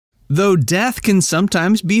Though death can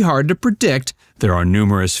sometimes be hard to predict, there are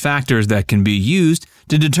numerous factors that can be used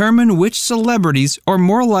to determine which celebrities are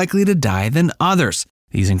more likely to die than others.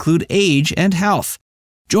 These include age and health.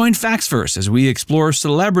 Join Facts Verse as we explore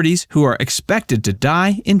celebrities who are expected to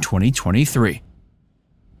die in 2023.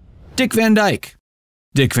 Dick Van Dyke.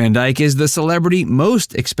 Dick Van Dyke is the celebrity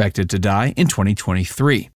most expected to die in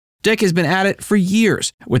 2023. Dick has been at it for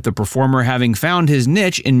years, with the performer having found his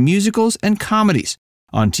niche in musicals and comedies.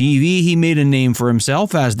 On TV, he made a name for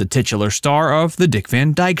himself as the titular star of The Dick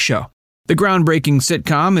Van Dyke Show. The groundbreaking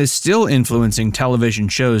sitcom is still influencing television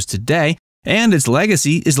shows today, and its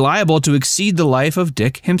legacy is liable to exceed the life of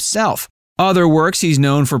Dick himself. Other works he's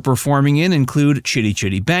known for performing in include Chitty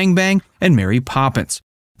Chitty Bang Bang and Mary Poppins.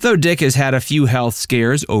 Though Dick has had a few health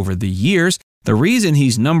scares over the years, the reason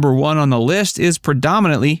he's number one on the list is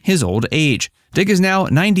predominantly his old age. Dick is now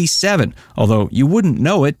 97, although you wouldn't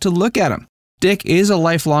know it to look at him. Dick is a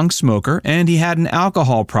lifelong smoker, and he had an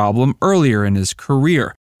alcohol problem earlier in his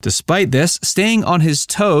career. Despite this, staying on his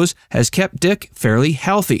toes has kept Dick fairly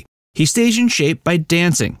healthy. He stays in shape by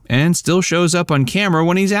dancing and still shows up on camera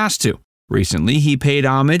when he's asked to. Recently, he paid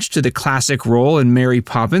homage to the classic role in Mary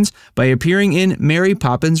Poppins by appearing in Mary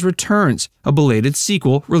Poppins Returns, a belated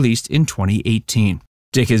sequel released in 2018.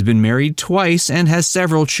 Dick has been married twice and has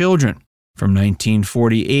several children. From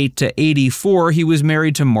 1948 to 84, he was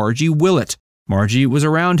married to Margie Willett. Margie was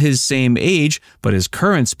around his same age, but his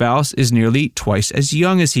current spouse is nearly twice as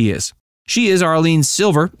young as he is. She is Arlene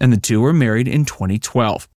Silver, and the two were married in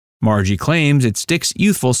 2012. Margie claims it's Dick's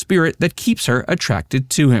youthful spirit that keeps her attracted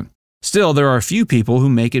to him. Still, there are few people who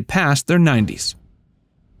make it past their 90s.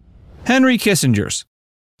 Henry Kissinger's.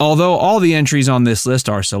 Although all the entries on this list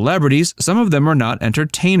are celebrities, some of them are not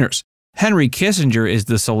entertainers. Henry Kissinger is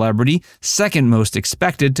the celebrity second most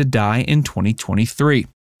expected to die in 2023.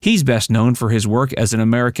 He's best known for his work as an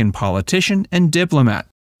American politician and diplomat.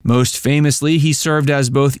 Most famously, he served as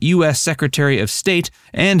both U.S. Secretary of State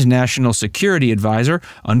and National Security Advisor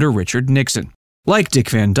under Richard Nixon. Like Dick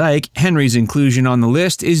Van Dyke, Henry's inclusion on the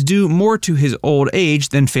list is due more to his old age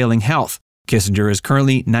than failing health. Kissinger is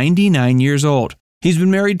currently 99 years old. He's been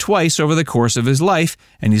married twice over the course of his life,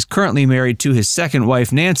 and he's currently married to his second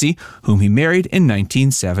wife, Nancy, whom he married in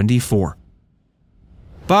 1974.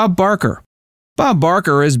 Bob Barker. Bob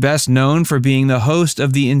Barker is best known for being the host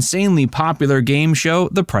of the insanely popular game show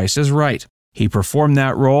The Price is Right. He performed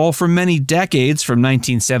that role for many decades from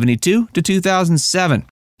 1972 to 2007.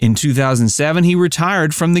 In 2007, he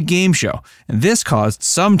retired from the game show, and this caused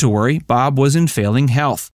some to worry Bob was in failing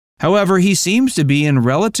health. However, he seems to be in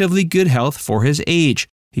relatively good health for his age.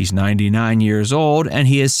 He's 99 years old, and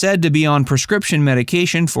he is said to be on prescription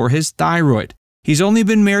medication for his thyroid. He's only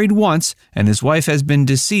been married once, and his wife has been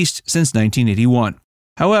deceased since 1981.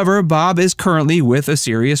 However, Bob is currently with a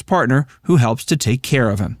serious partner who helps to take care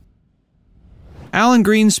of him. Alan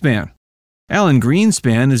Greenspan. Alan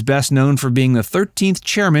Greenspan is best known for being the 13th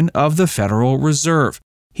chairman of the Federal Reserve.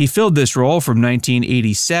 He filled this role from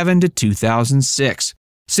 1987 to 2006.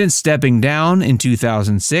 Since stepping down in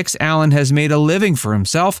 2006, Alan has made a living for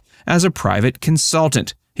himself as a private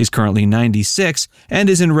consultant. He's currently 96 and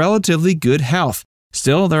is in relatively good health.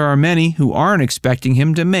 Still, there are many who aren't expecting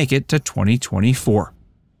him to make it to 2024.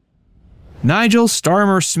 Nigel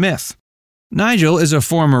Starmer-Smith. Nigel is a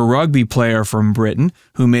former rugby player from Britain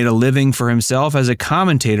who made a living for himself as a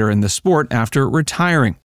commentator in the sport after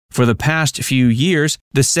retiring. For the past few years,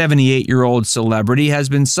 the 78-year-old celebrity has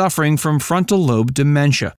been suffering from frontal lobe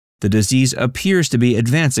dementia. The disease appears to be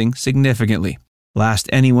advancing significantly. Last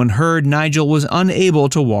anyone heard, Nigel was unable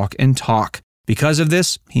to walk and talk. Because of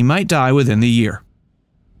this, he might die within the year.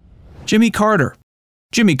 Jimmy Carter.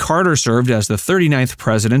 Jimmy Carter served as the 39th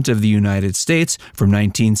President of the United States from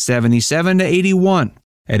 1977 to 81.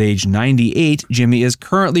 At age 98, Jimmy is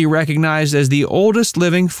currently recognized as the oldest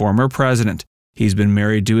living former president. He's been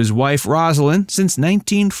married to his wife Rosalind since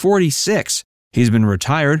 1946. He's been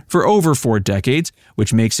retired for over 4 decades,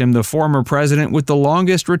 which makes him the former president with the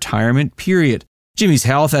longest retirement period. Jimmy's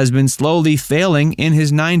health has been slowly failing in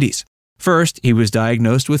his 90s. First, he was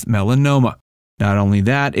diagnosed with melanoma. Not only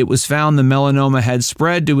that, it was found the melanoma had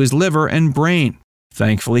spread to his liver and brain.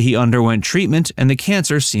 Thankfully, he underwent treatment and the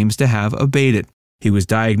cancer seems to have abated. He was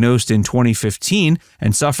diagnosed in 2015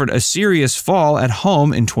 and suffered a serious fall at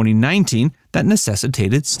home in 2019 that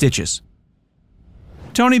necessitated stitches.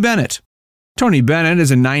 Tony Bennett. Tony Bennett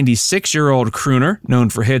is a 96-year-old crooner known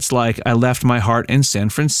for hits like I Left My Heart in San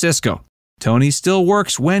Francisco. Tony still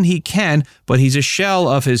works when he can, but he's a shell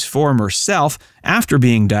of his former self after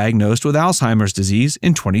being diagnosed with Alzheimer's disease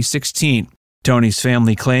in 2016. Tony's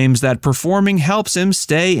family claims that performing helps him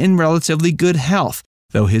stay in relatively good health.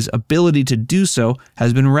 though his ability to do so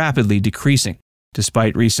has been rapidly decreasing.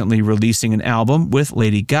 Despite recently releasing an album with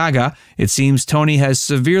Lady Gaga, it seems Tony has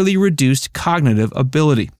severely reduced cognitive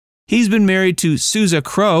ability. He's been married to Sousa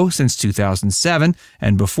Crowe since 2007,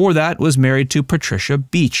 and before that was married to Patricia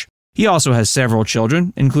Beach. He also has several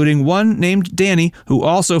children, including one named Danny, who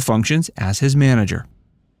also functions as his manager.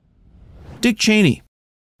 Dick Cheney.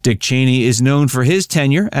 Dick Cheney is known for his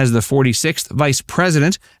tenure as the 46th Vice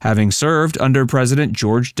President, having served under President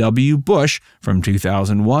George W. Bush from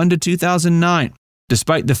 2001 to 2009.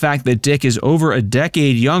 Despite the fact that Dick is over a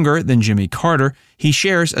decade younger than Jimmy Carter, he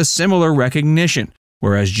shares a similar recognition.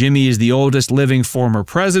 Whereas Jimmy is the oldest living former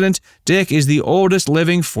president, Dick is the oldest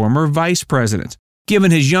living former vice president. Given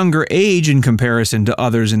his younger age in comparison to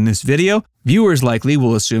others in this video, viewers likely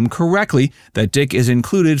will assume correctly that Dick is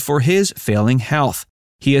included for his failing health.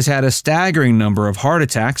 He has had a staggering number of heart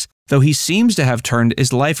attacks, though he seems to have turned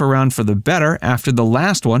his life around for the better after the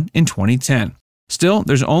last one in 2010. Still,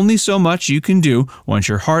 there's only so much you can do once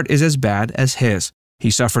your heart is as bad as his.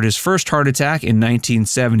 He suffered his first heart attack in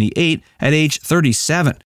 1978 at age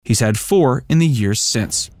 37. He's had 4 in the years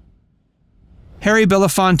since. Harry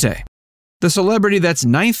Belafonte. The celebrity that's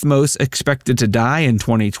 9th most expected to die in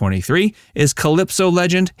 2023 is calypso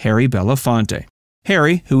legend Harry Belafonte.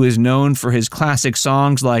 Harry, who is known for his classic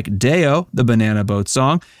songs like Deo, the Banana Boat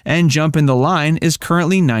song, and Jump in the Line, is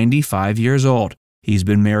currently 95 years old. He's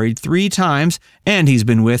been married 3 times, and he's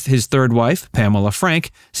been with his third wife, Pamela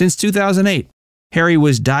Frank, since 2008. Harry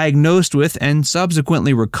was diagnosed with and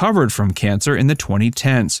subsequently recovered from cancer in the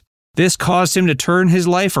 2010s. This caused him to turn his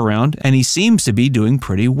life around, and he seems to be doing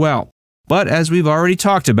pretty well. But as we've already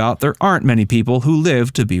talked about, there aren't many people who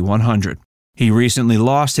live to be 100. He recently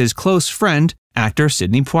lost his close friend, actor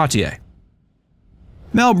Sidney Poitier.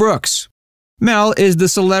 Mel Brooks. Mel is the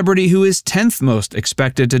celebrity who is 10th most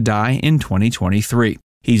expected to die in 2023.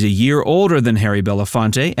 He's a year older than Harry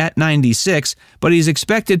Belafonte at 96, but he's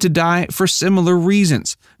expected to die for similar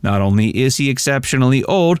reasons. Not only is he exceptionally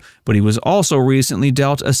old, but he was also recently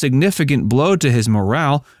dealt a significant blow to his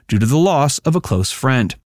morale due to the loss of a close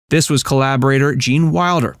friend. This was collaborator Gene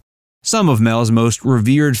Wilder. Some of Mel's most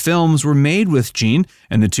revered films were made with Gene,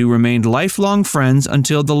 and the two remained lifelong friends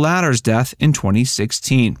until the latter's death in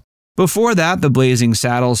 2016. Before that, the Blazing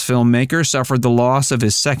Saddles filmmaker suffered the loss of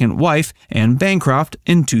his second wife, Anne Bancroft,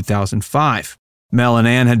 in 2005. Mel and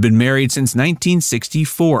Anne had been married since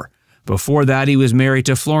 1964. Before that, he was married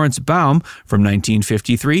to Florence Baum from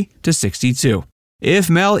 1953 to 62. If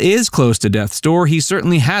Mel is close to death's door, he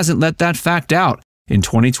certainly hasn't let that fact out. In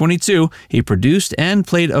 2022, he produced and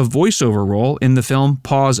played a voiceover role in the film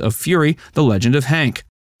Paws of Fury: The Legend of Hank.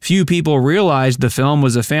 Few people realized the film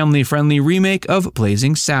was a family-friendly remake of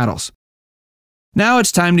Blazing Saddles. Now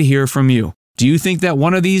it's time to hear from you. Do you think that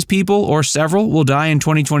one of these people or several will die in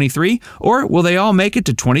 2023, or will they all make it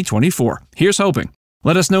to 2024? Here's hoping.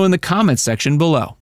 Let us know in the comments section below.